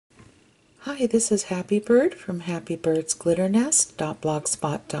Hi, this is Happy Bird from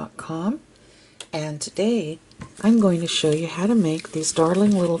happybirdsglitternest.blogspot.com, and today I'm going to show you how to make these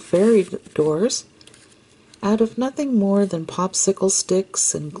darling little fairy doors out of nothing more than popsicle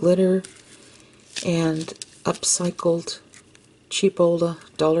sticks and glitter and upcycled cheap old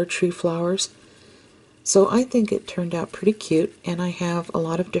Dollar Tree flowers. So I think it turned out pretty cute, and I have a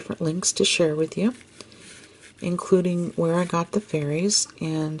lot of different links to share with you, including where I got the fairies,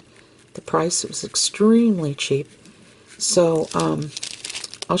 and the price was extremely cheap. So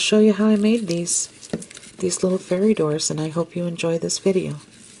I'll show you how I made these little fairy doors, and I hope you enjoy this video.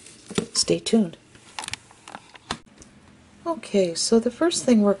 Stay tuned. Okay, so the first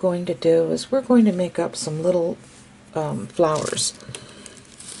thing we're going to do is we're going to make up some little flowers.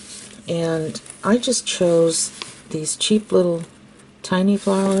 And I just chose these cheap little tiny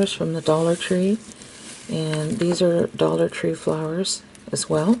flowers from the Dollar Tree, and these are Dollar Tree flowers as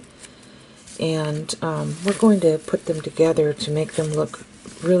well. And we're going to put them together to make them look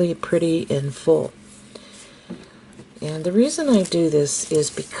really pretty and full. And the reason I do this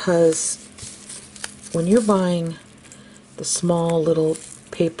is because when you're buying the small little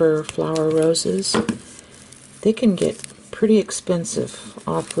paper flower roses, they can get pretty expensive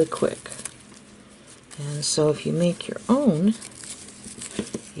awfully quick. And so if you make your own,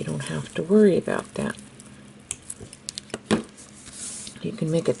 you don't have to worry about that. You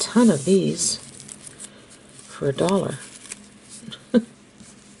can make a ton of these for $1.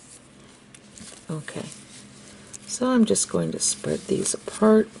 Okay, so I'm just going to spread these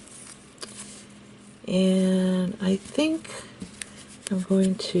apart, and I think I'm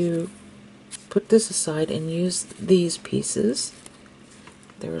going to put this aside and use these pieces.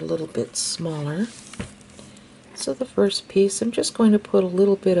 They're a little bit smaller. So the first piece, I'm just going to put a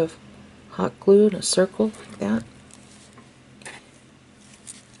little bit of hot glue in a circle like that.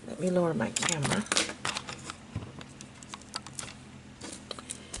 Let me lower my camera.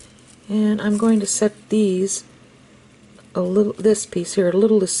 And I'm going to set these this piece here a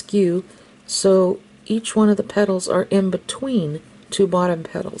little askew, so each one of the petals are in between two bottom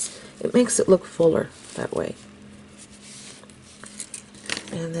petals. It makes it look fuller that way.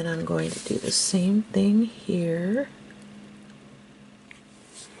 And then I'm going to do the same thing here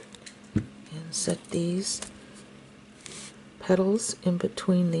and set these petals in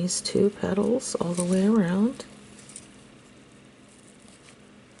between these two petals all the way around,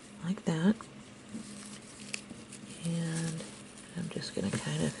 like that. And I'm just going to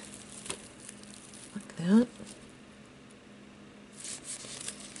kind of like that.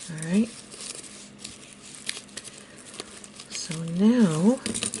 Alright. So now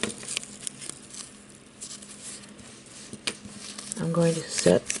I'm going to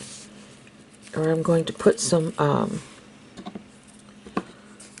I'm going to put some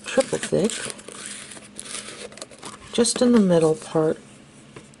triple thick just in the middle part.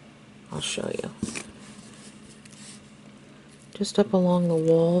 I'll show you. Just up along the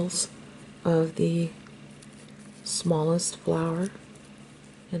walls of the smallest flower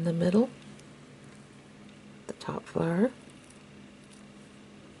in the middle, the top flower.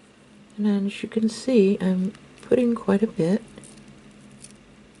 And as you can see, I'm putting quite a bit.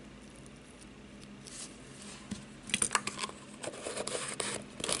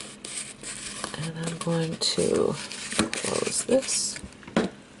 And I'm going to close this,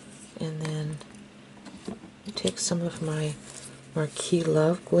 and then take some of my Marquee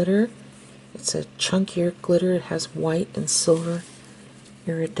Love glitter. It's a chunkier glitter. It has white and silver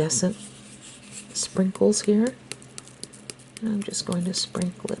iridescent sprinkles here. And I'm just going to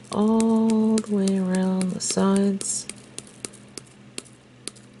sprinkle it all the way around the sides.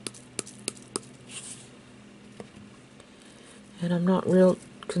 And I'm not real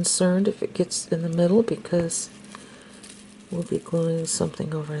concerned if it gets in the middle, because we'll be gluing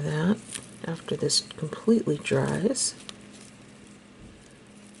something over that after this completely dries.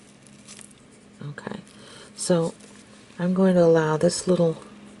 Okay, so I'm going to allow this little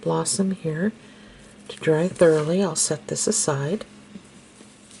blossom here to dry thoroughly. I'll set this aside.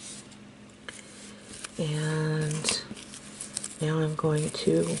 And now I'm going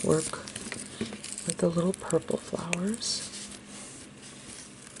to work with the little purple flowers.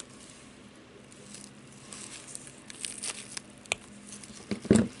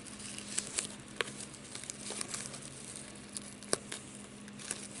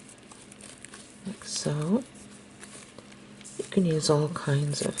 Like so. You can use all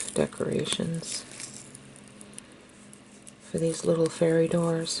kinds of decorations for these little fairy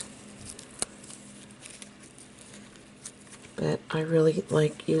doors, but I really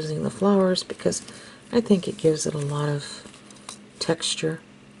like using the flowers because I think it gives it a lot of texture.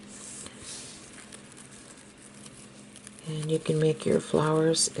 And you can make your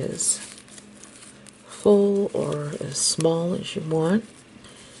flowers as full or as small as you want.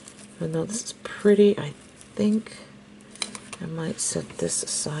 I know this is pretty. I think I might set this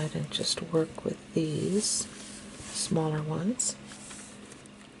aside and just work with these smaller ones.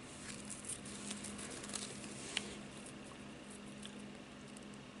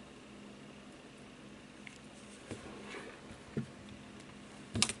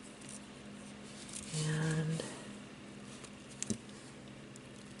 And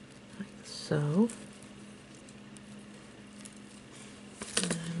like so.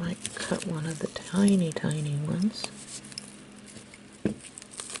 And I might cut one of the tiny, tiny ones.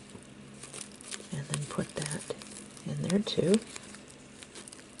 And then put that in there too.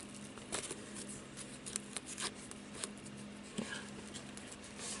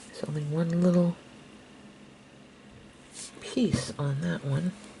 There's only one little piece on that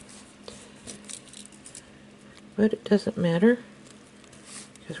one. But it doesn't matter,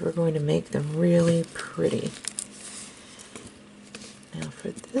 because we're going to make them really pretty. Now for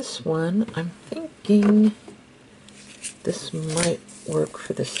this one, I'm thinking this might work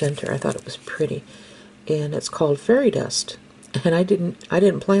for the center. I thought it was pretty. And it's called Fairy Dust. And I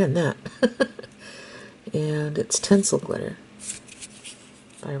didn't plan that. And it's tinsel glitter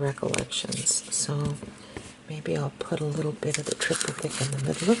by Recollections. So maybe I'll put a little bit of the triple thick in the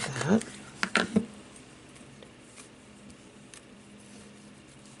middle of that.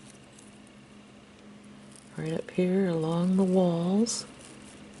 Right up here along the walls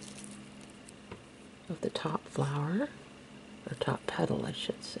of the top flower, or top petal I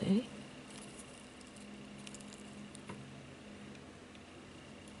should say.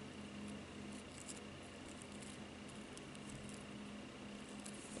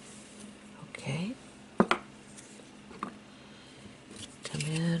 Okay. Come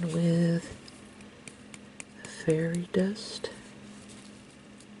in with the fairy dust.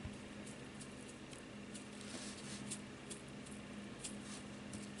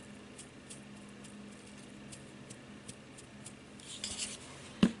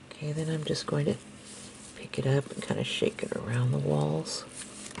 Okay, then I'm just going to pick it up and kind of shake it around the walls.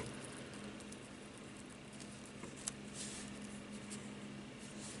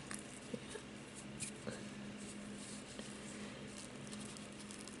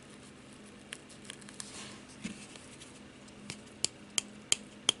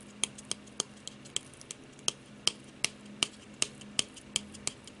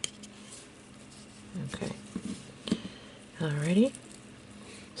 Okay. Alrighty.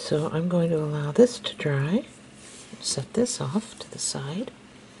 So I'm going to allow this to dry. Set this off to the side.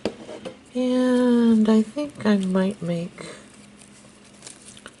 And I think I might make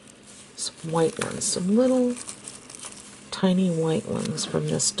some white ones, some little tiny white ones from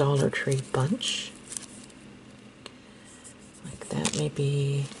this Dollar Tree bunch. Like that,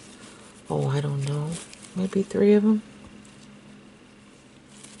 maybe, oh, I don't know, maybe 3 of them.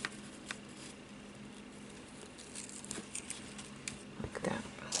 Like that.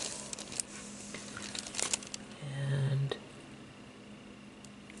 And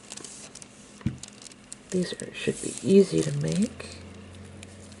these should be easy to make.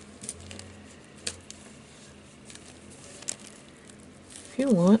 If you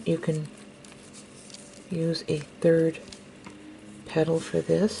want, you can use a 3rd petal for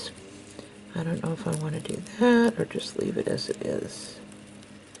this. I don't know if I want to do that or just leave it as it is.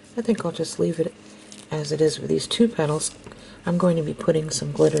 I think I'll just leave it as it is with these 2 petals. I'm going to be putting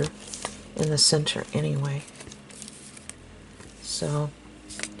some glitter in the center anyway. So,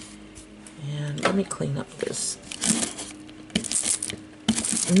 and let me clean up this.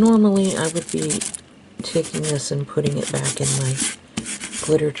 Normally I would be taking this and putting it back in my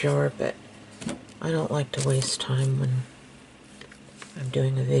glitter jar, but I don't like to waste time when I'm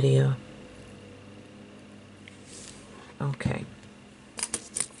doing a video. Okay.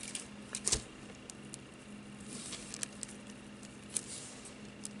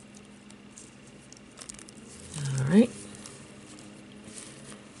 Alright.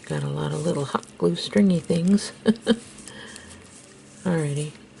 Got a lot of little hot glue stringy things.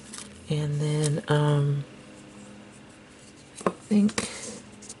 Alrighty. And then, I think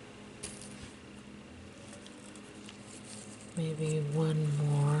maybe one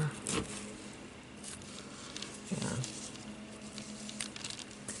more. Yeah.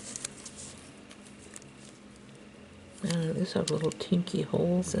 These have little tinky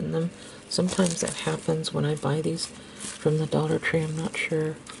holes in them. Sometimes that happens when I buy these from the Dollar Tree. I'm not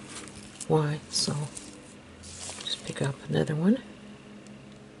sure why, so just pick up another one.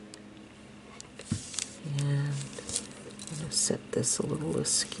 And I'm going to set this a little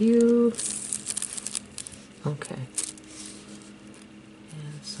askew. Okay.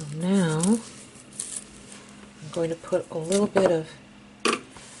 So now I'm going to put a little bit of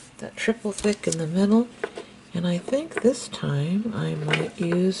that triple thick in the middle, and I think this time I might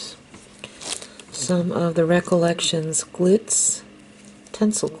use some of the Recollections Glitz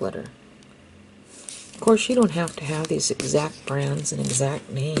Tinsel Glitter. Of course, you don't have to have these exact brands and exact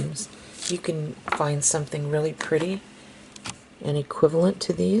names. You can find something really pretty and equivalent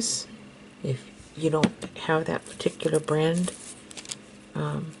to these if you don't have that particular brand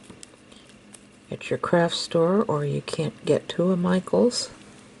at your craft store, or you can't get to a Michael's.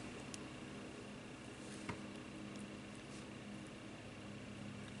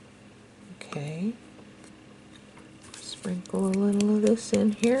 Okay, sprinkle a little of this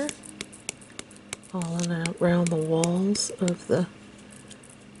in here, all around the walls of the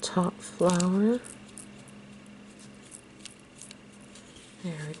top flower.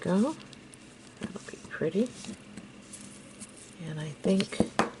 There we go. That'll be pretty. And I think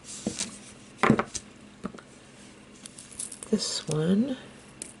this one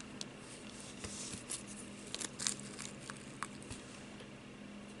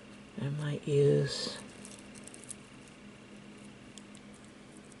I might use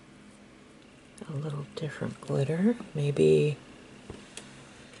a little different glitter. Maybe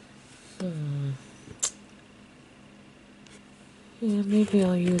yeah, maybe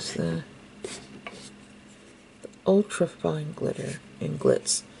I'll use the ultra fine glitter in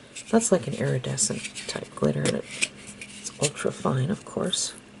Glitz. That's like an iridescent type glitter, and it's ultra fine, of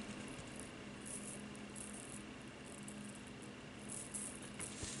course.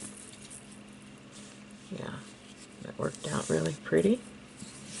 Yeah, that worked out really pretty.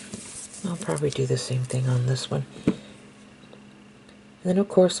 I'll probably do the same thing on this one. And then of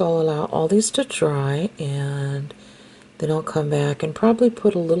course I'll allow all these to dry, and then I'll come back and probably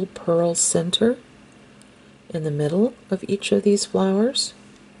put a little pearl center in the middle of each of these flowers.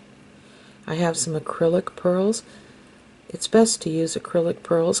 I have some acrylic pearls. It's best to use acrylic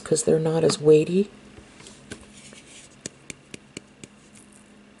pearls because they're not as weighty.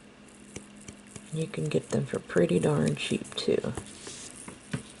 You can get them for pretty darn cheap too.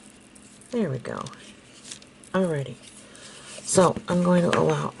 There we go. Alrighty. So I'm going to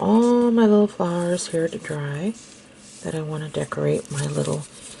allow all my little flowers here to dry that I want to decorate my little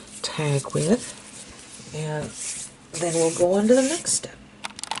tag with. And then we'll go on to the next step.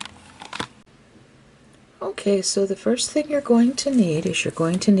 Okay, so the first thing you're going to need is you're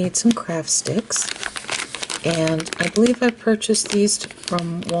going to need some craft sticks. And I believe I purchased these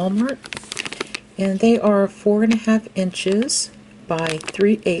from Walmart. And they are 4.5 inches by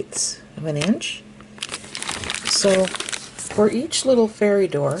 3/8 of an inch. So for each little fairy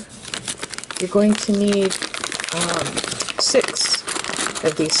door, you're going to need 6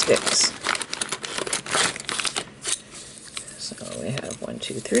 of these sticks. So we have 1,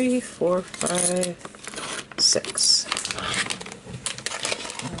 2, 3, 4, 5, 6.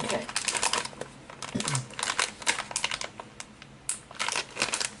 Okay.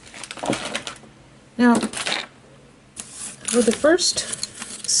 Now, with the first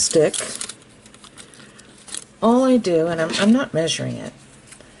stick, all I do, and I'm not measuring it,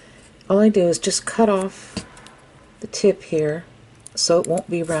 all I do is just cut off the tip here so it won't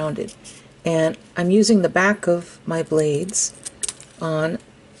be rounded. And I'm using the back of my blades on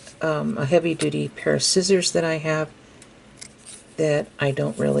a heavy-duty pair of scissors that I have that I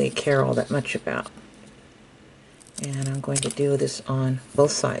don't really care all that much about. And I'm going to do this on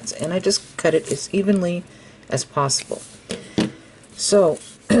both sides. And I just cut it as evenly as possible. So,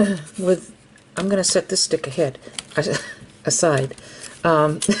 I'm going to set this stick aside.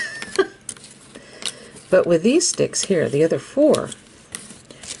 But with these sticks here, the other 4,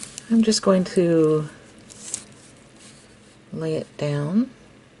 I'm just going to lay it down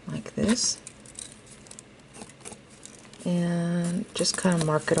like this and just kind of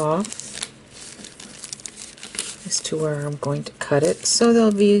mark it off as to where I'm going to cut it, so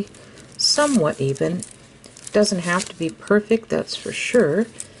they'll be somewhat even. It doesn't have to be perfect, that's for sure.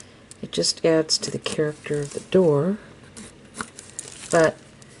 It just adds to the character of the door, but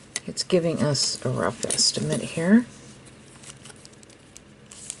it's giving us a rough estimate here.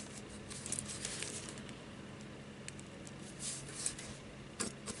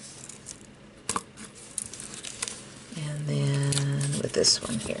 And then with this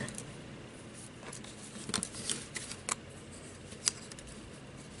one here.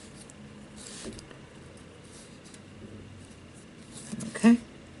 Okay.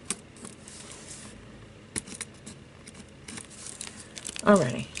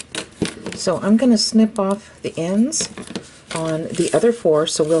 Alrighty. So I'm going to snip off the ends on the other 4,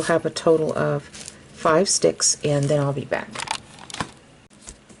 so we'll have a total of 5 sticks, and then I'll be back.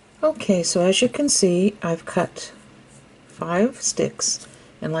 Okay, so as you can see, I've cut 5 sticks,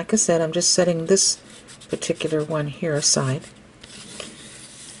 and like I said, I'm just setting this particular one here aside.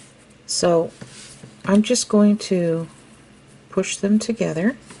 So I'm just going to push them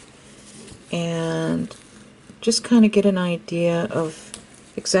together and just kind of get an idea of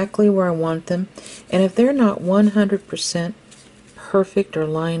exactly where I want them. And if they're not 100% perfect or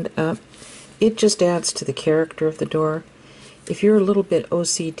lined up, it just adds to the character of the door. If you're a little bit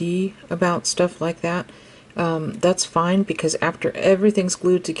OCD about stuff like that, that's fine, because after everything's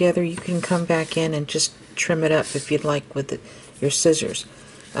glued together, you can come back in and just trim it up if you'd like with your scissors.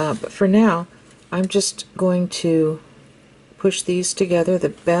 But for now, I'm just going to push these together the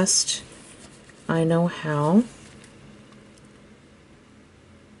best I know how.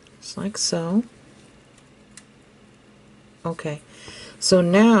 Just like so. Okay, so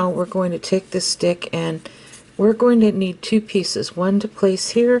now we're going to take this stick and we're going to need 2 pieces, one to place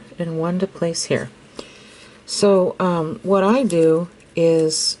here and one to place here. So what I do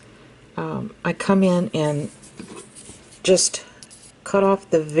is I come in and just cut off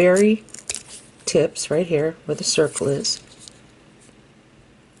the very tips right here where the circle is,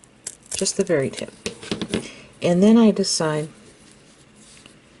 just the very tip, and then I decide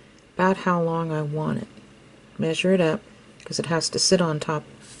about how long I want it. Measure it up, because it has to sit on top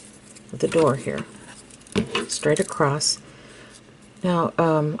of the door here, straight across. Now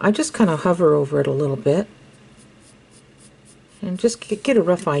I just kind of hover over it a little bit and just get a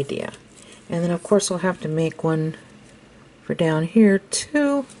rough idea. And then of course I'll have to make one for down here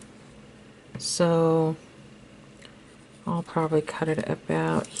too, so I'll probably cut it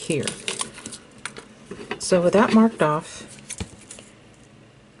about here. So with that marked off,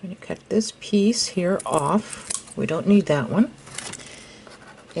 I'm going to cut this piece here off. We don't need that one.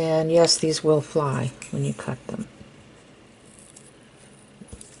 And yes, these will fly when you cut them.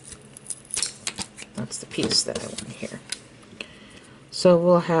 That's the piece that I want here. So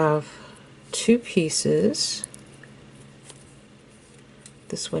we'll have 2 pieces.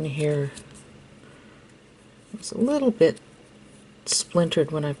 This one here was a little bit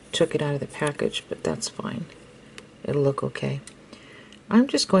splintered when I took it out of the package, but that's fine. It'll look okay. I'm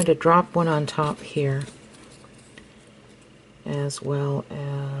just going to drop one on top here, as well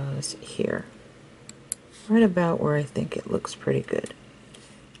as here, right about where I think it looks pretty good.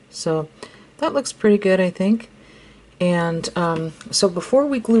 So that looks pretty good, I think. And so before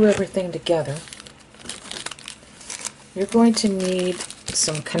we glue everything together, you're going to need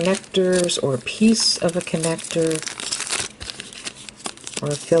some connectors, or a piece of a connector, or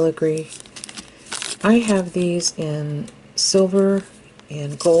a filigree. I have these in silver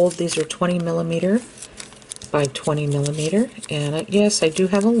and gold. These are 20 millimeter by 20 millimeter, and yes, I do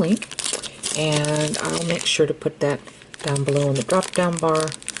have a link, and I'll make sure to put that down below in the drop down bar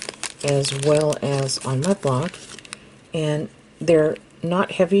as well as on my blog. And they're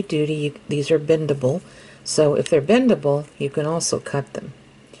not heavy duty, these are bendable, so if they're bendable you can also cut them.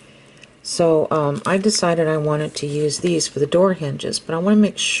 So I decided I wanted to use these for the door hinges, but I want to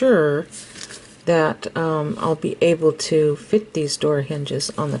make sure that I'll be able to fit these door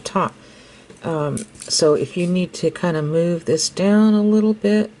hinges on the top. So if you need to kind of move this down a little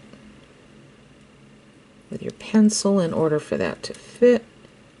bit with your pencil in order for that to fit,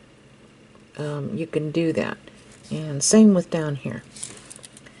 you can do that. And same with down here.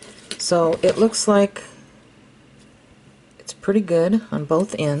 So it looks like it's pretty good on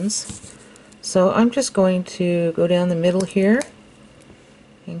both ends. So I'm just going to go down the middle here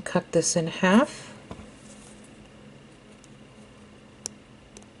and cut this in half,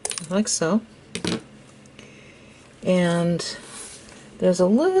 like so. And there's a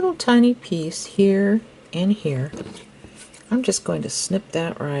little tiny piece here and here. I'm just going to snip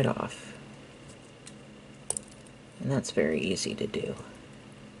that right off. And that's very easy to do.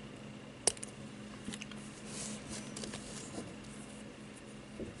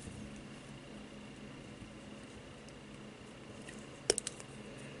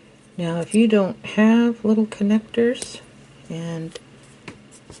 Now if you don't have little connectors and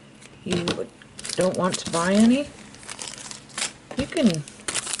you don't want to buy any, you can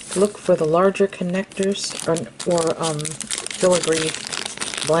look for the larger connectors, or filigree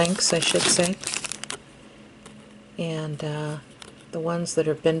blanks I should say, and the ones that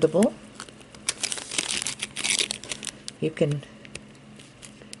are bendable. You can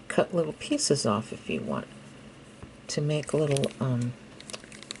cut little pieces off if you want to make little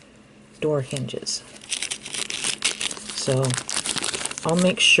door hinges. So I'll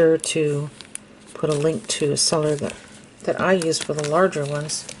make sure to put a link to a seller that I use for the larger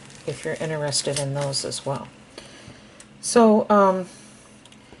ones if you're interested in those as well. So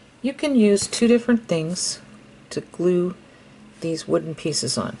you can use two different things to glue these wooden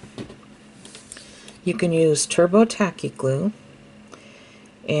pieces on. You can use turbo tacky glue,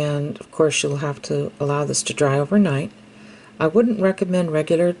 and of course you'll have to allow this to dry overnight. I wouldn't recommend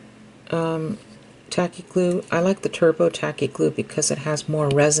regular tacky glue. I like the turbo tacky glue because it has more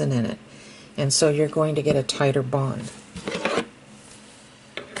resin in it, and so you're going to get a tighter bond.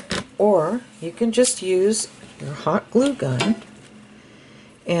 Or you can just use your hot glue gun,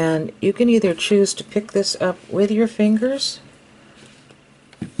 and you can either choose to pick this up with your fingers,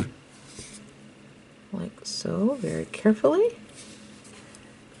 like so, very carefully.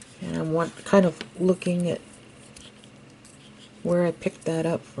 And I'm kind of looking at where I picked that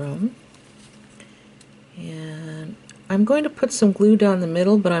up from. And I'm going to put some glue down the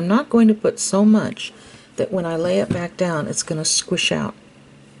middle, but I'm not going to put so much that when I lay it back down, it's going to squish out.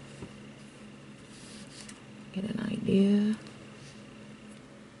 Get an idea.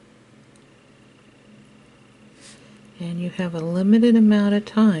 And you have a limited amount of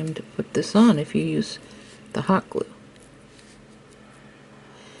time to put this on if you use the hot glue.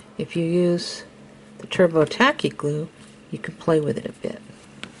 If you use the turbo tacky glue, you can play with it a bit.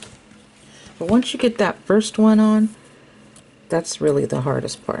 But once you get that first one on, that's really the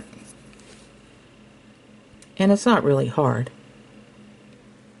hardest part. And it's not really hard.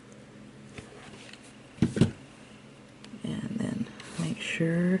 And then make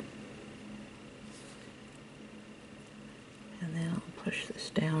sure. And then I'll push this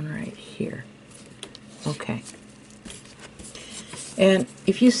down right here. Okay. And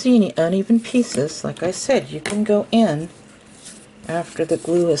if you see any uneven pieces, like I said, you can go in after the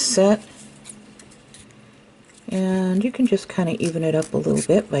glue is set, and you can just kind of even it up a little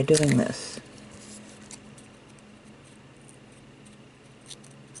bit by doing this.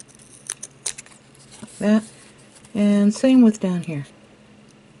 Like that. And same with down here.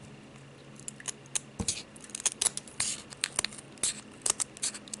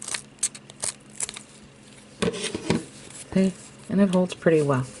 Okay, and it holds pretty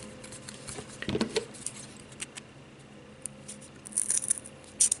well.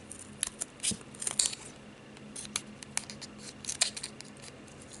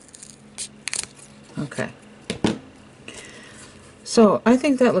 Okay. So I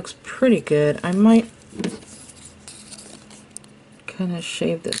think that looks pretty good. I might kind of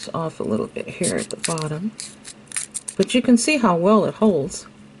shave this off a little bit here at the bottom. But you can see how well it holds.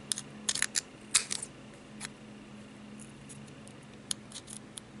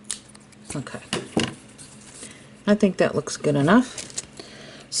 Okay. I think that looks good enough.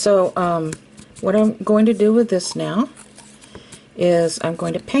 So what I'm going to do with this now is I'm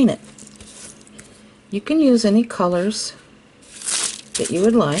going to paint it. You can use any colors that you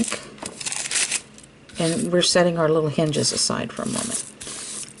would like. And we're setting our little hinges aside for a moment.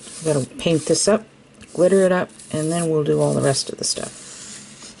 We're going to paint this up, glitter it up, and then we'll do all the rest of the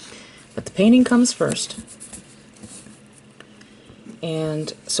stuff. But the painting comes first.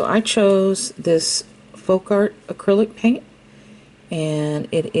 And so I chose this folk art acrylic paint, and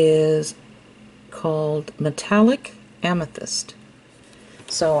it is called Metallic Amethyst.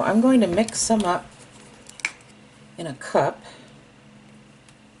 So I'm going to mix some up in a cup.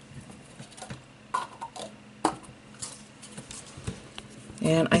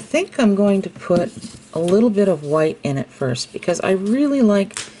 And I think I'm going to put a little bit of white in it first, because I really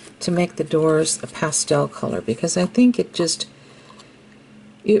like to make the doors a pastel color, because I think it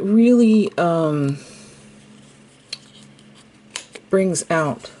really brings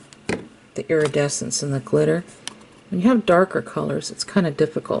out the iridescence and the glitter. When you have darker colors, it's kind of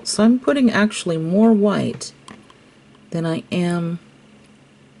difficult. So I'm putting actually more white than I am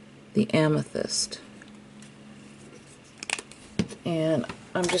the amethyst. And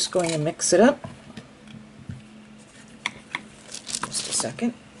I'm just going to mix it up. Just a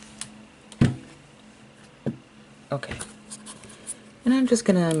second. Okay. And I'm just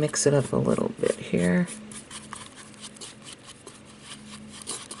going to mix it up a little bit here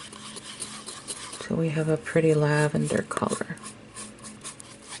till we have a pretty lavender color.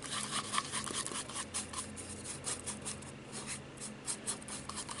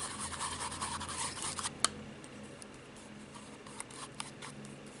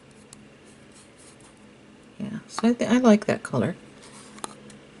 Yeah, so I like that color.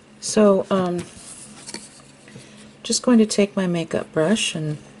 So just going to take my makeup brush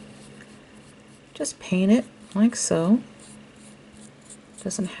and just paint it like so.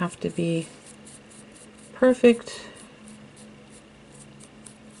 Doesn't have to be perfect.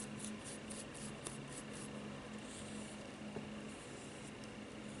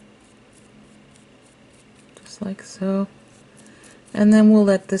 Just like so. And then we'll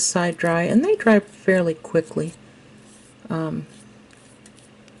let this side dry, and they dry fairly quickly.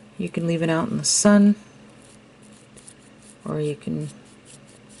 You can leave it out in the sun, or you can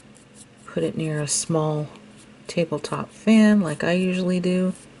put it near a small tabletop fan like I usually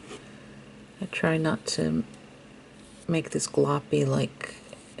do. I try not to make this gloppy like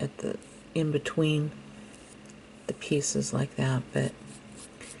at the in between the pieces like that, but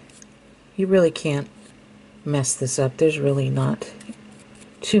you really can't mess this up. There's really not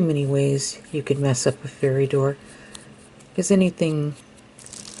too many ways you could mess up a fairy door, because anything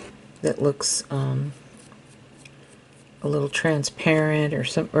that looks a little transparent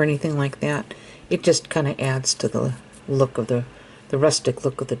or anything like that, it just kind of adds to the look of the rustic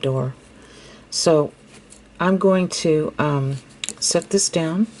look of the door. So I'm going to set this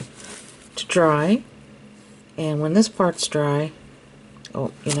down to dry, and when this part's dry,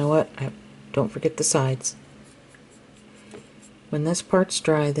 oh, you know what, don't forget the sides. When this part's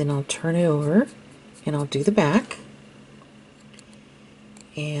dry, then I'll turn it over and I'll do the back.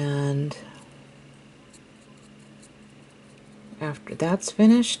 And after that's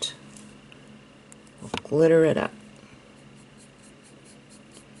finished, we'll glitter it up.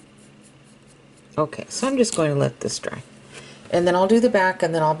 Okay, so I'm just going to let this dry. And then I'll do the back,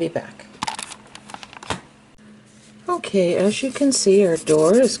 and then I'll be back. Okay, as you can see, our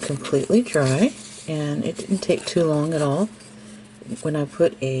door is completely dry, and it didn't take too long at all when I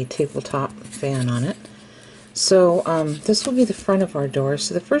put a tabletop fan on it. So this will be the front of our door.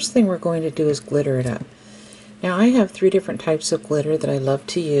 So the first thing we're going to do is glitter it up. Now I have 3 different types of glitter that I love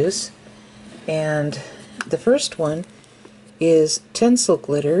to use, and the first one is tinsel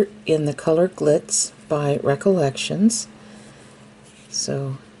glitter in the color Glitz by Recollections.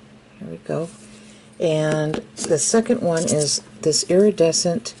 So here we go. And the second one is this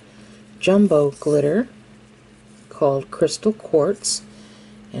iridescent jumbo glitter called Crystal Quartz,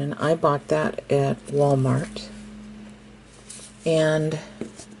 and I bought that at Walmart. And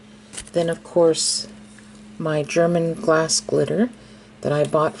then of course my German glass glitter that I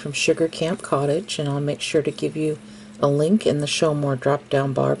bought from Sugar Camp Cottage, and I'll make sure to give you a link in the Show More drop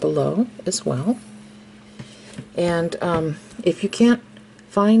down bar below as well. And if you can't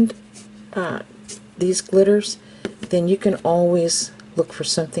find these glitters, then you can always look for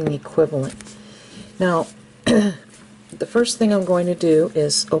something equivalent. Now the first thing I'm going to do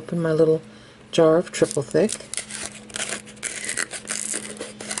is open my little jar of triple thick.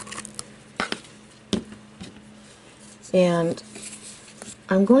 And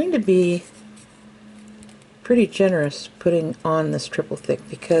I'm going to be pretty generous putting on this triple thick,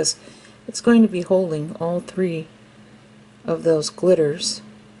 because it's going to be holding all 3 of those glitters.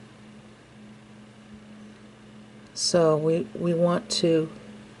 So we want to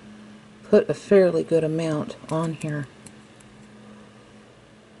put a fairly good amount on here.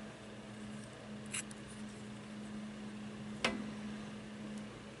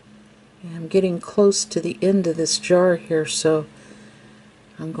 And I'm getting close to the end of this jar here, so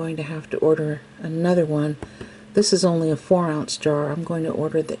I'm going to have to order another one. This is only a 4-ounce jar. I'm going to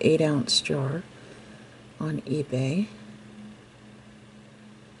order the 8-ounce jar on eBay.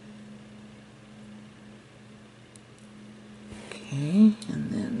 Okay,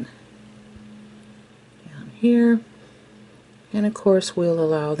 and then down here. And of course we'll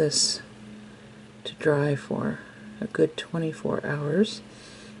allow this to dry for a good 24 hours.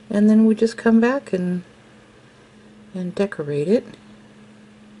 And then we just come back and decorate it.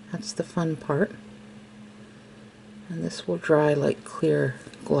 That's the fun part. And this will dry like clear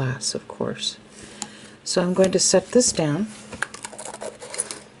glass, of course. So I'm going to set this down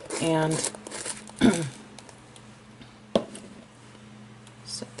and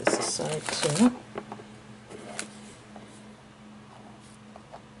set this aside too.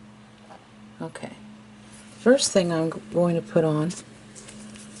 Okay. First thing I'm going to put on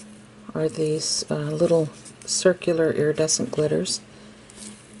are these little circular iridescent glitters.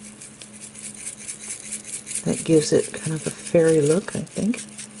 That gives it kind of a fairy look, I think.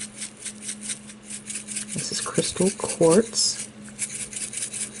 This is Crystal Quartz.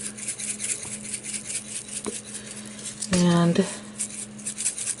 And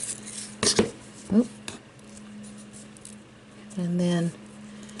then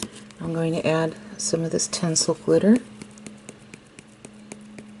I'm going to add some of this tinsel glitter.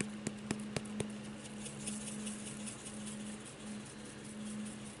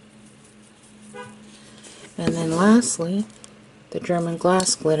 And then lastly, the German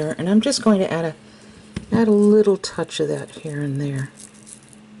glass glitter, and I'm just going to add a little touch of that here and there.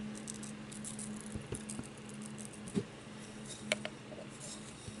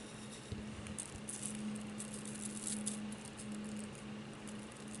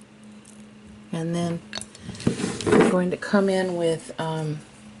 And then we're going to come in with a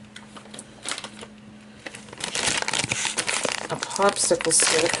popsicle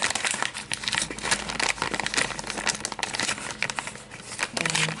stick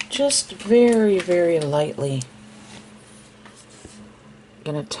and just very, very lightly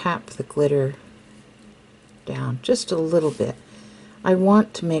going to tap the glitter down just a little bit. I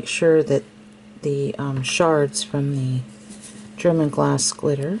want to make sure that the shards from the German glass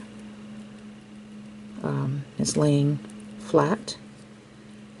glitter is laying flat,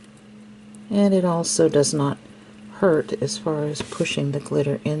 and it also does not hurt as far as pushing the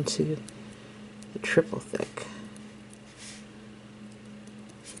glitter into the triple thick.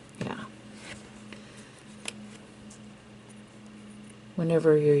 Yeah.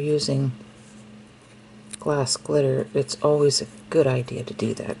 Whenever you're using glass glitter, it's always a good idea to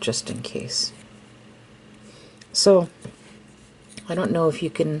do that, just in case. So, I don't know if you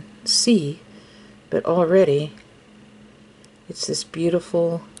can see, but already it's this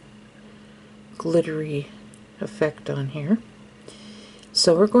beautiful glittery effect on here.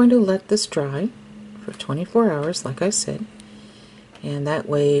 So we're going to let this dry for 24 hours, like I said, and that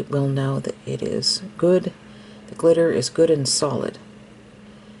way we'll know that it is good. The glitter is good and solid.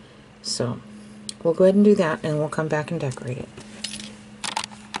 So we'll go ahead and do that, and we'll come back and decorate it.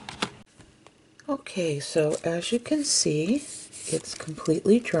 Okay, so as you can see, it's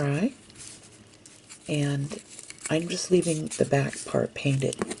completely dry, and I'm just leaving the back part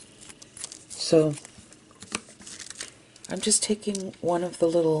painted. So I'm just taking one of the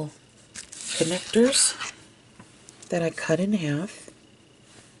little connectors that I cut in half,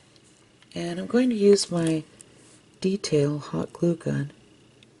 and I'm going to use my detail hot glue gun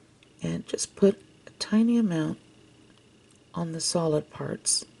and just put a tiny amount on the solid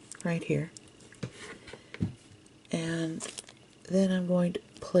parts right here. And then I'm going to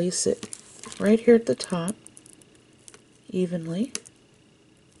place it right here at the top evenly.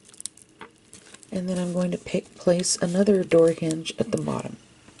 And then I'm going to place another door hinge at the bottom.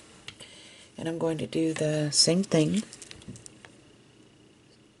 And I'm going to do the same thing.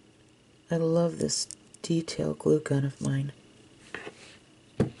 I love this detail glue gun of mine.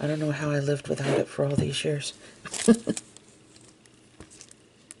 I don't know how I lived without it for all these years.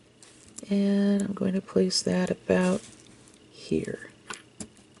 And I'm going to place that about here.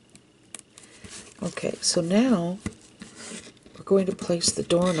 Okay, so now we're going to place the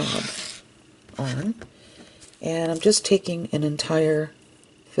doorknob on, and I'm just taking an entire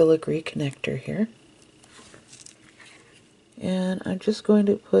filigree connector here, and I'm just going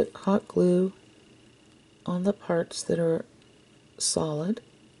to put hot glue on the parts that are solid,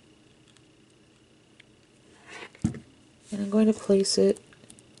 and I'm going to place it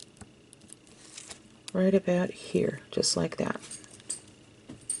right about here, just like that.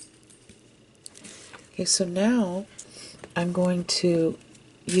 Okay, so now I'm going to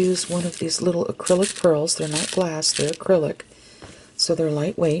use one of these little acrylic pearls. They're not glass, they're acrylic, so they're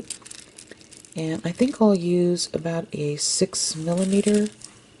lightweight. And I think I'll use about a 6mm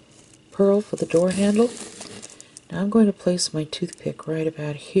pearl for the door handle. Now I'm going to place my toothpick right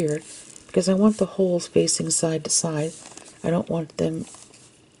about here because I want the holes facing side to side. I don't want them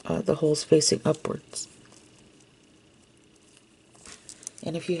the holes facing upwards.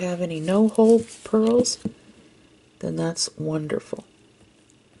 And if you have any no-hole pearls, then that's wonderful.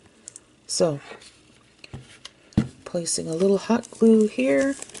 So, placing a little hot glue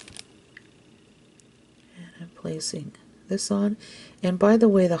here, and I'm placing this on. And by the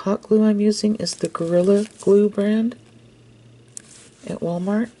way, the hot glue I'm using is the Gorilla Glue brand at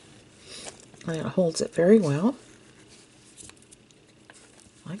Walmart, and it holds it very well,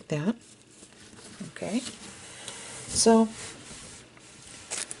 like that. Okay, so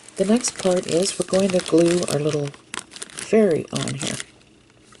the next part is we're going to glue our little fairy on here.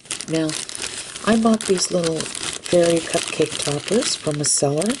 Now, I bought these little fairy cupcake toppers from a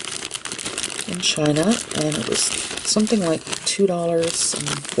seller in China, and it was something like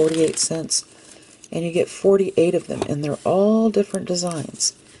 $2.48, and you get 48 of them, and they're all different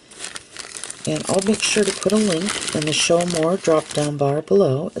designs. And I'll make sure to put a link in the Show More drop-down bar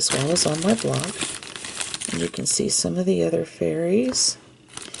below, as well as on my blog. And you can see some of the other fairies.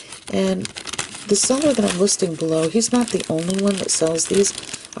 And the seller that I'm listing below, he's not the only one that sells these.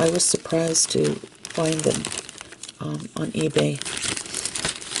 I was surprised to find them on eBay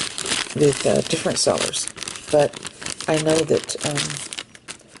with different sellers. But I know that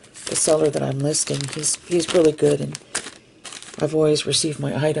the seller that I'm listing, he's really good, and I've always received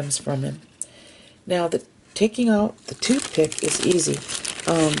my items from him. Now, taking out the toothpick is easy.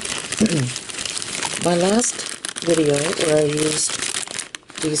 My last video where I used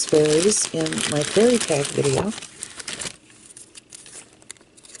these fairies in my fairy tag video.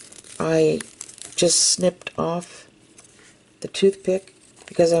 I just snipped off the toothpick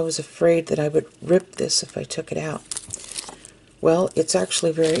because I was afraid that I would rip this if I took it out. Well, it's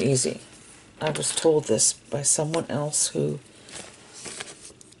actually very easy. I was told this by someone else who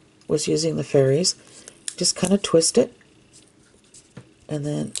was using the fairies. Just kind of twist it and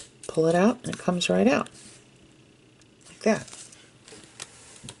then pull it out and it comes right out. Like that.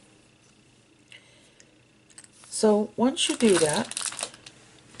 So once you do that,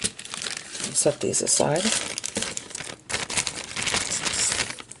 set these aside.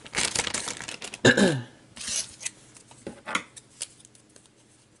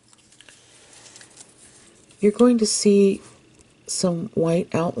 You're going to see some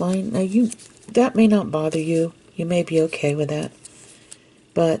white outline. Now that may not bother you. You may be okay with that.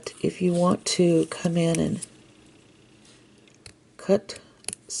 But if you want to come in and cut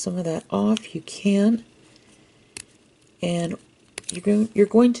some of that off, you can. And you're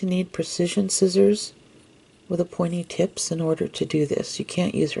going to need precision scissors with a pointy tips in order to do this. You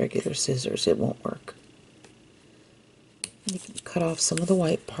can't use regular scissors. It won't work. And you can cut off some of the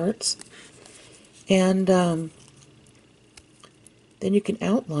white parts. And then you can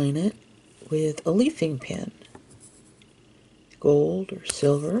outline it with a leafing pen. Gold or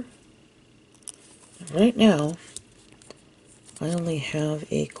silver. Right now, I only have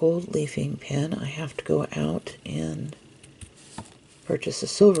a gold leafing pen. I have to go out and purchase a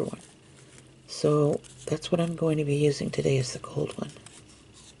silver one. So that's what I'm going to be using today, is the gold one.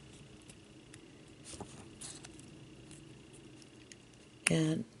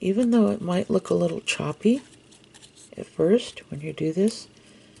 And even though it might look a little choppy at first when you do this,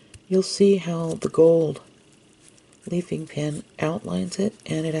 you'll see how the gold leafing pen outlines it,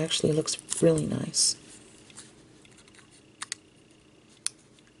 and it actually looks really nice.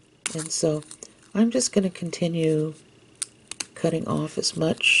 And so I'm just going to continue cutting off as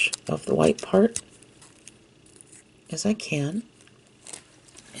much of the white part as I can,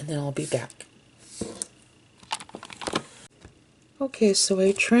 and then I'll be back. Okay, so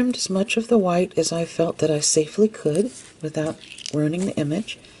I trimmed as much of the white as I felt that I safely could without ruining the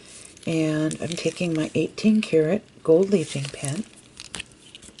image. And I'm taking my 18 karat gold leafing pen,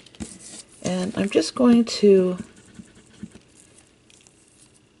 and I'm just going to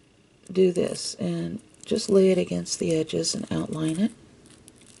do this and just lay it against the edges and outline it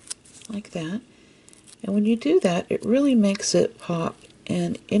like that. And when you do that, it really makes it pop,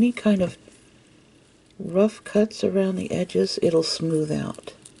 and any kind of rough cuts around the edges, it'll smooth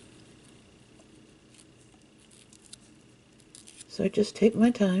out. So I just take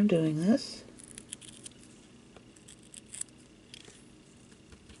my time doing this.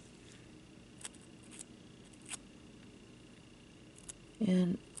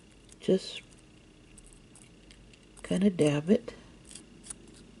 And just kind of dab it.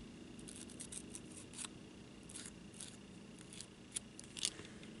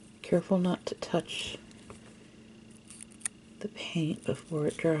 Careful not to touch the paint before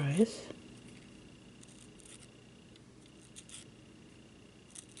it dries.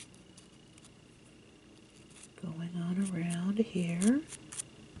 Going on around here.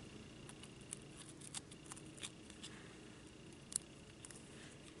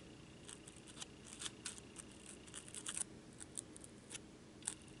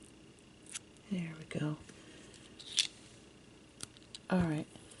 There we go. Alright,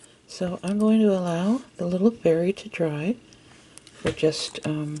 so I'm going to allow the little fairy to dry for just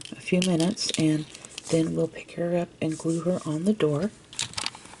a few minutes, and then we'll pick her up and glue her on the door.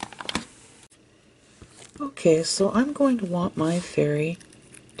 Okay, so I'm going to want my fairy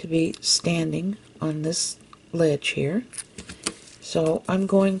to be standing on this ledge here. So I'm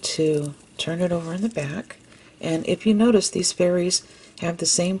going to turn it over in the back, and if you notice, these fairies have the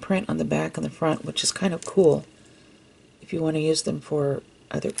same print on the back and the front, which is kind of cool if you want to use them for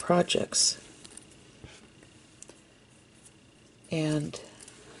other projects. And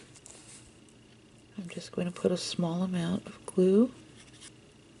I'm just going to put a small amount of glue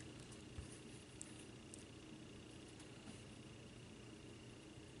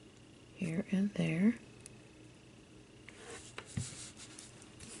here and there.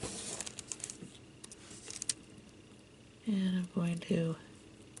 And I'm going to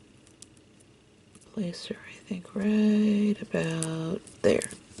place her, I think, right about there.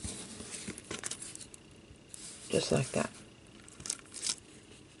 Just like that.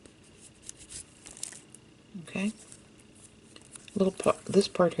 Okay? This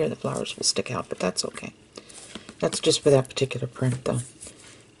part here, the flowers will stick out, but that's okay. That's just for that particular print, though.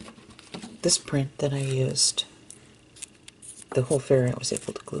 This print that I used the whole fairy I was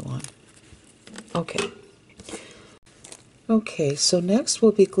able to glue on. Okay. Okay, so next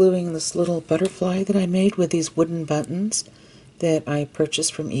we'll be gluing this little butterfly that I made with these wooden buttons that I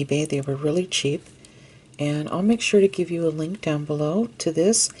purchased from eBay. They were really cheap. And I'll make sure to give you a link down below to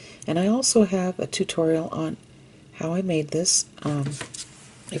this. And I also have a tutorial on how I made this.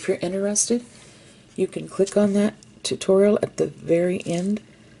 If you're interested, you can click on that tutorial at the very end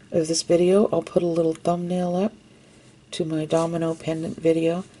of this video. I'll put a little thumbnail up to my domino pendant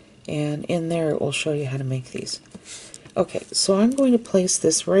video, and in there it will show you how to make these. Okay, so I'm going to place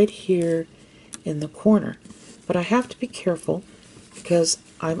this right here in the corner, but I have to be careful because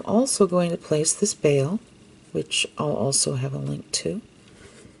I'm also going to place this bail, which I'll also have a link to,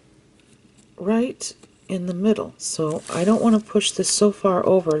 right in the middle. So I don't want to push this so far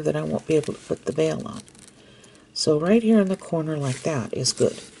over that I won't be able to put the bail on. So right here in the corner like that is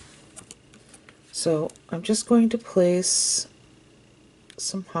good. So I'm just going to place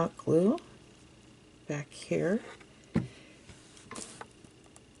some hot glue back here,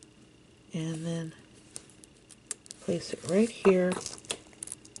 and then place it right here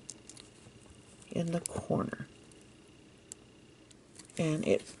in the corner. And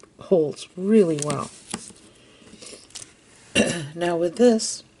it holds really well. Now with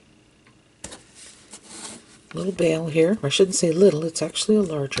this little bail here, I shouldn't say little, it's actually a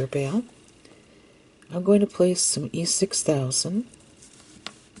larger bail, I'm going to place some E6000,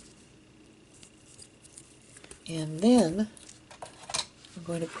 and then I'm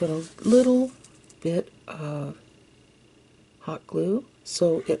going to put a little bit of hot glue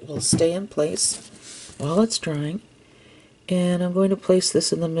so it will stay in place while it's drying. And I'm going to place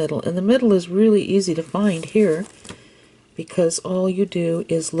this in the middle. And the middle is really easy to find here because all you do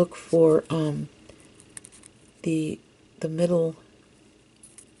is look for the middle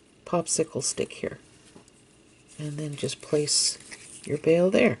popsicle stick here. And then just place your bail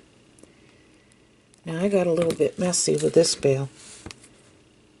there. Now I got a little bit messy with this bail,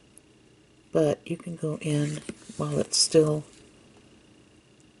 but you can go in while it's still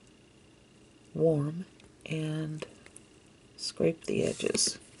warm and scrape the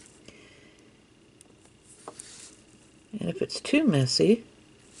edges. And if it's too messy,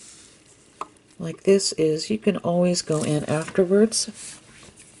 like this is, you can always go in afterwards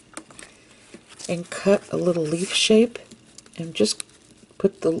and cut a little leaf shape and just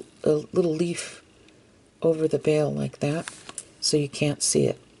put the little leaf over the bail like that so you can't see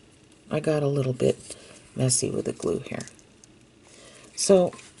it. I got a little bit messy with the glue here.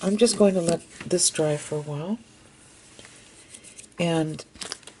 So I'm just going to let this dry for a while, and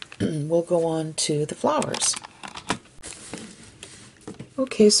we'll go on to the flowers.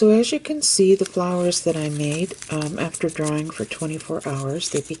 Okay, so as you can see, the flowers that I made, after drying for 24 hours,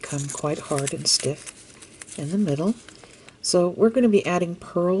 they become quite hard and stiff in the middle. So we're going to be adding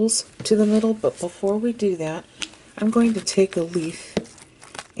pearls to the middle, but before we do that, I'm going to take a leaf,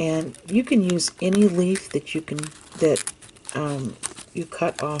 and you can use any leaf that you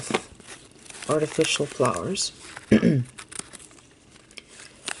cut off artificial flowers.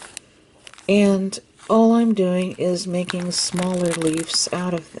 And all I'm doing is making smaller leaves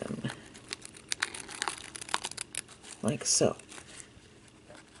out of them, like so.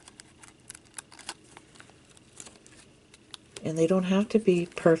 And they don't have to be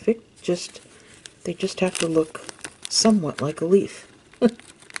perfect, they just have to look somewhat like a leaf.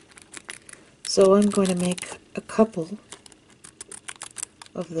 So I'm going to make a couple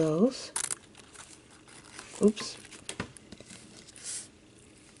of those. Oops.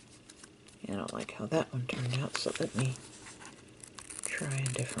 I don't like how that one turned out, so let me try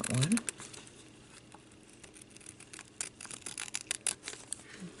a different one.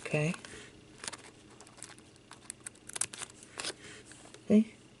 Okay.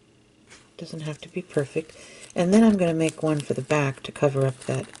 See? Doesn't have to be perfect. And then I'm going to make one for the back to cover up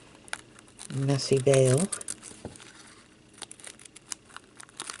that messy bail.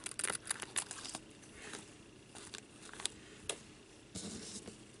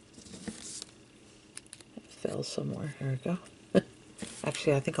 Fell somewhere. There we go.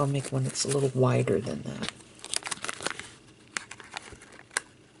 Actually, I think I'll make one that's a little wider than that.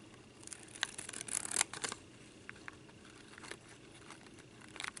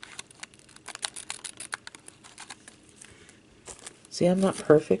 See, I'm not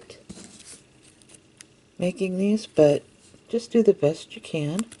perfect making these, but just do the best you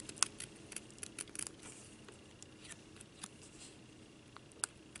can.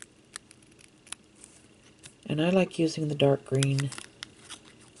 And I like using the dark green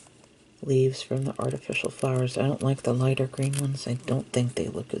leaves from the artificial flowers. I don't like the lighter green ones. I don't think they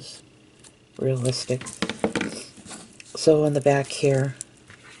look as realistic. So on the back here,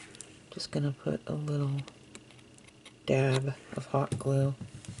 just going to put a little dab of hot glue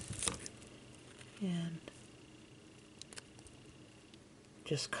and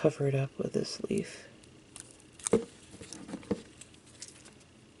just cover it up with this leaf.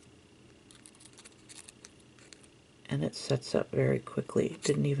 And it sets up very quickly. It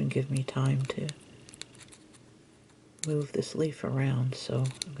didn't even give me time to move this leaf around, so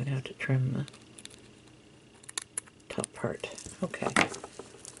I'm going to have to trim the top part. Okay.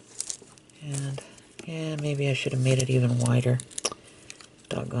 And yeah, maybe I should have made it even wider.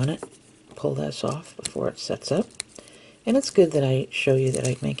 Doggone it. Pull this off before it sets up. And it's good that I show you that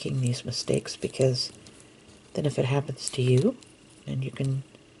I'm making these mistakes, because then if it happens to you, then you can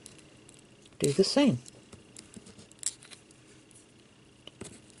do the same.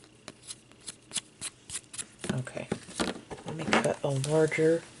 Okay, let me cut a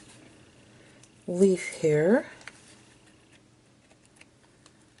larger leaf here.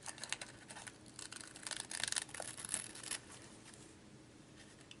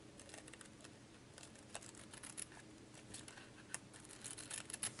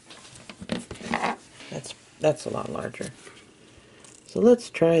 That's a lot larger. So let's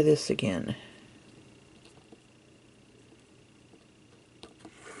try this again.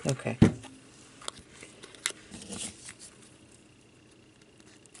 Okay.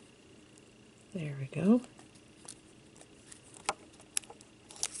 There we go.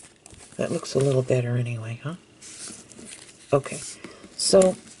 That looks a little better anyway, huh? Okay,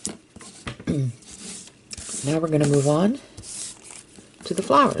 so now we're going to move on to the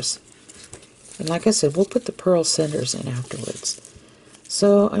flowers. And like I said, we'll put the pearl centers in afterwards.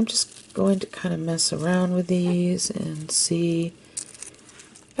 So I'm just going to kind of mess around with these and see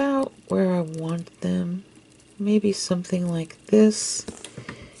about where I want them. Maybe something like this.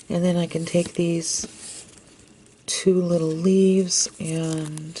 And then I can take these two little leaves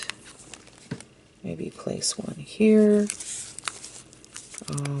and maybe place one here.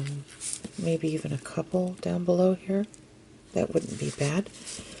 Maybe even a couple down below here. That wouldn't be bad.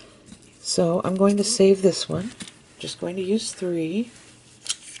 So I'm going to save this one. Just going to use 3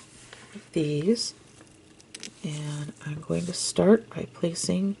 of these. And I'm going to start by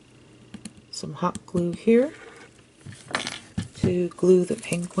placing some hot glue here to glue the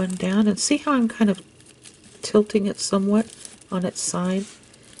pink one down. And see how I'm kind of tilting it somewhat on its side?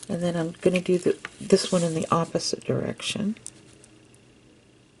 And then I'm going to do this one in the opposite direction.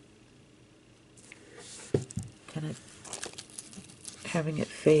 Kind of having it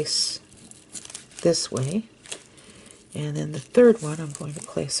face this way. And then the third one I'm going to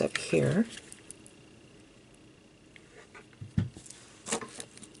place up here.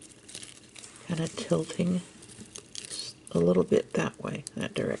 Kind of tilting a little bit that way,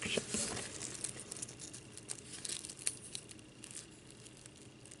 that direction.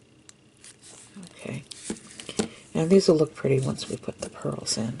 Okay. And these will look pretty once we put the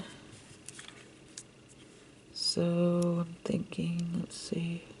pearls in. So I'm thinking, let's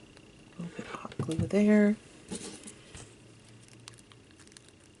see, a little bit of hot glue there.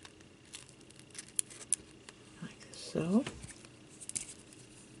 Like so.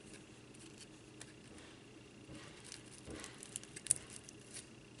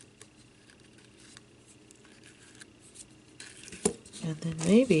 And then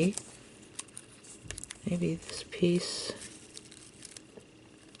maybe this piece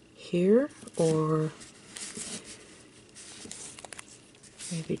here, or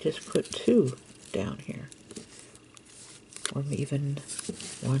maybe just put 2 down here, or even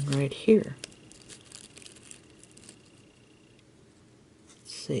one right here.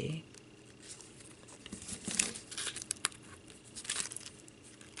 Let's see.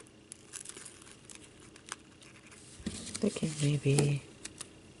 Thinking maybe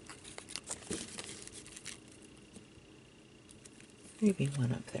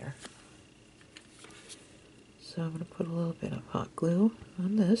one up there. So I'm going to put a little bit of hot glue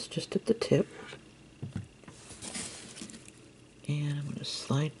on this, just at the tip. And I'm going to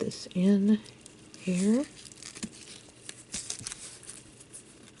slide this in here.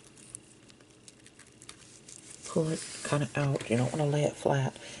 Pull it kind of out. You don't want to lay it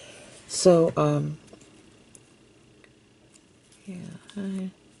flat. So,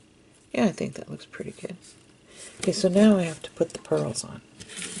 yeah, I think that looks pretty good. Okay, so now I have to put the pearls on.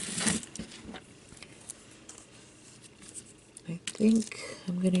 I think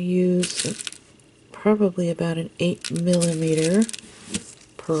I'm going to use probably about an 8mm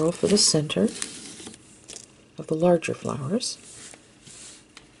pearl for the center of the larger flowers.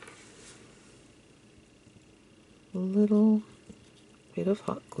 A little bit of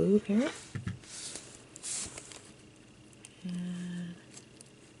hot glue here.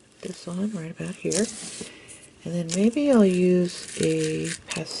 this on right about here. And then maybe I'll use a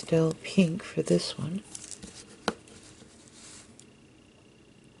pastel pink for this one. A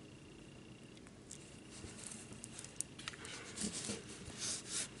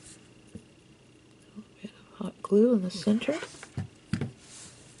little bit of hot glue in the center.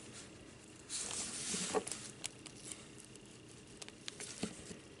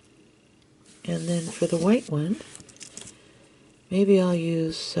 And then for the white one, maybe I'll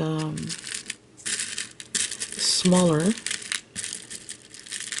use smaller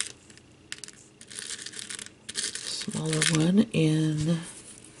one in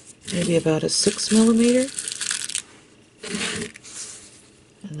maybe about a 6mm,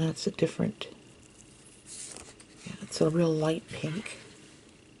 and that's a different, yeah, it's a real light pink.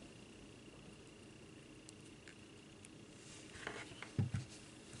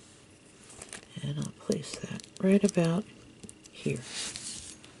 And I'll place that right about here.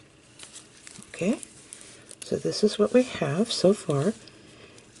 Okay, so this is what we have so far.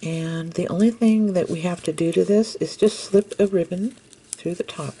 And the only thing that we have to do to this is just slip a ribbon through the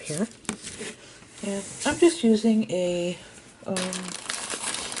top here. And I'm just using a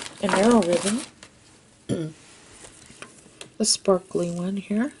narrow ribbon, a sparkly one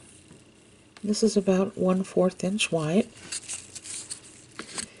here. This is about 1/4 inch wide.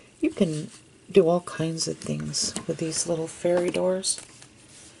 You can do all kinds of things with these little fairy doors.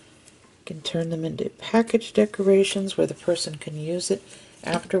 You can turn them into package decorations where the person can use it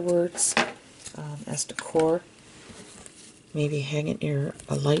afterwards as decor. Maybe hang it near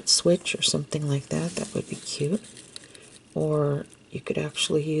a light switch or something like that. That would be cute. Or you could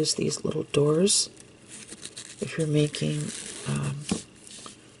actually use these little doors if you're making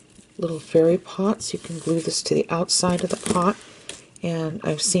little fairy pots. You can glue this to the outside of the pot, and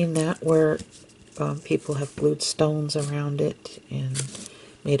I've seen that where people have glued stones around it and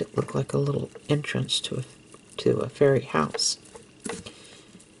made it look like a little entrance to a fairy house.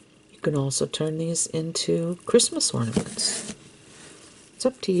 You can also turn these into Christmas ornaments. It's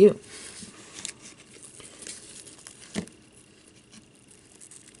up to you.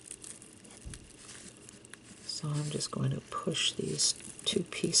 So I'm just going to push these two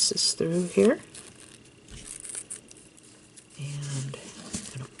pieces through here. And I'm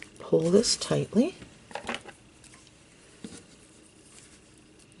going to pull this tightly.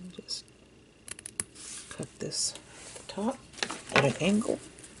 And just cut this at the top at an angle.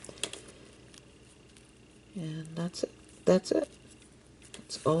 And that's it. That's it.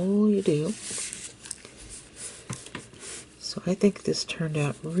 That's all you do. So I think this turned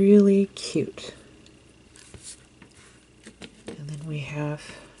out really cute. And then we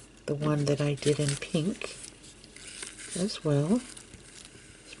have the one that I did in pink as well.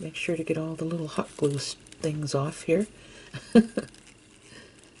 Just make sure to get all the little hot glue things off here.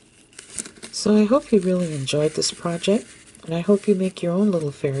 So I hope you really enjoyed this project, and I hope you make your own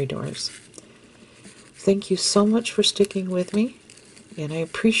little fairy doors. Thank you so much for sticking with me, and I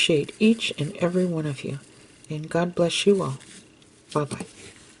appreciate each and every one of you. And God bless you all. Bye-bye.